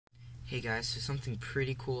Hey guys, so something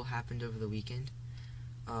pretty cool happened over the weekend.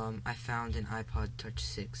 I found an iPod Touch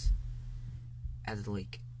 6 at the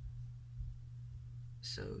lake.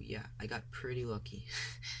 So yeah, I got pretty lucky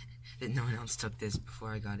that no one else took this before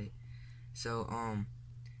I got it. So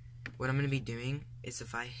what I'm gonna be doing is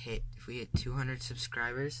if we hit 200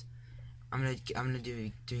 subscribers, I'm gonna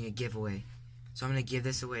doing a giveaway. So I'm gonna give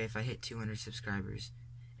this away if I hit 200 subscribers.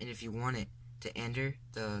 And if you want it to enter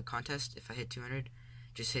the contest, if I hit 200,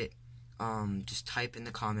 just type in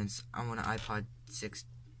the comments, I want an iPod 6,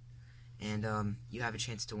 and you have a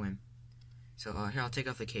chance to win. So here, I'll take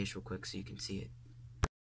off the case real quick so you can see it.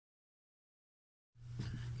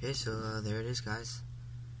 Okay, so there it is, guys.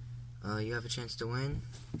 You have a chance to win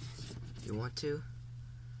if you want to.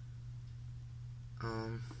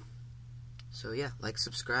 So yeah, like,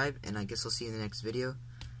 subscribe, and I guess I'll see you in the next video.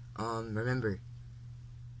 Remember,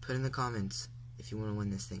 put in the comments if you want to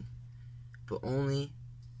win this thing. But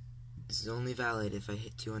this is only valid if I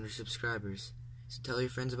hit 200 subscribers. So tell your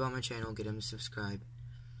friends about my channel, get them to subscribe,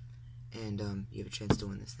 and you have a chance to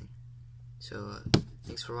win this thing. So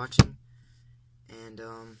thanks for watching, and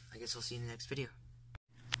I guess I'll see you in the next video.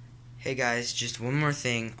 Hey guys, just one more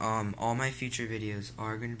thing. All my future videos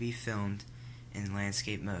are going to be filmed in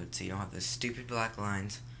landscape mode, so you don't have those stupid black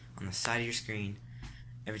lines on the side of your screen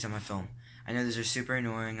every time I film. I know those are super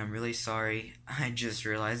annoying. I'm really sorry. I just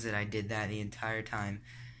realized that I did that the entire time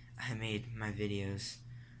I made my videos.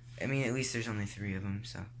 I mean, at least there's only 3 of them,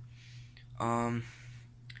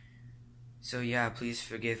 so yeah, please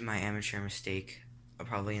forgive my amateur mistake. I'll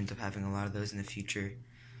probably end up having a lot of those in the future.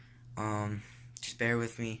 Just bear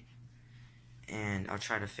with me, and I'll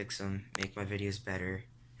try to fix them, make my videos better,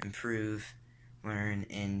 improve, learn,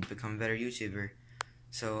 and become a better YouTuber.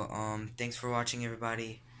 So, thanks for watching,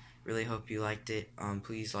 everybody. Really hope you liked it.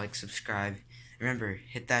 Please like, subscribe. Remember,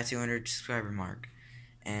 hit that 200 subscriber mark,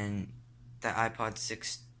 and that iPod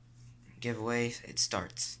 6 giveaway, it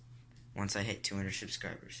starts once I hit 200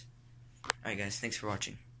 subscribers. Alright guys, thanks for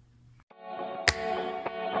watching.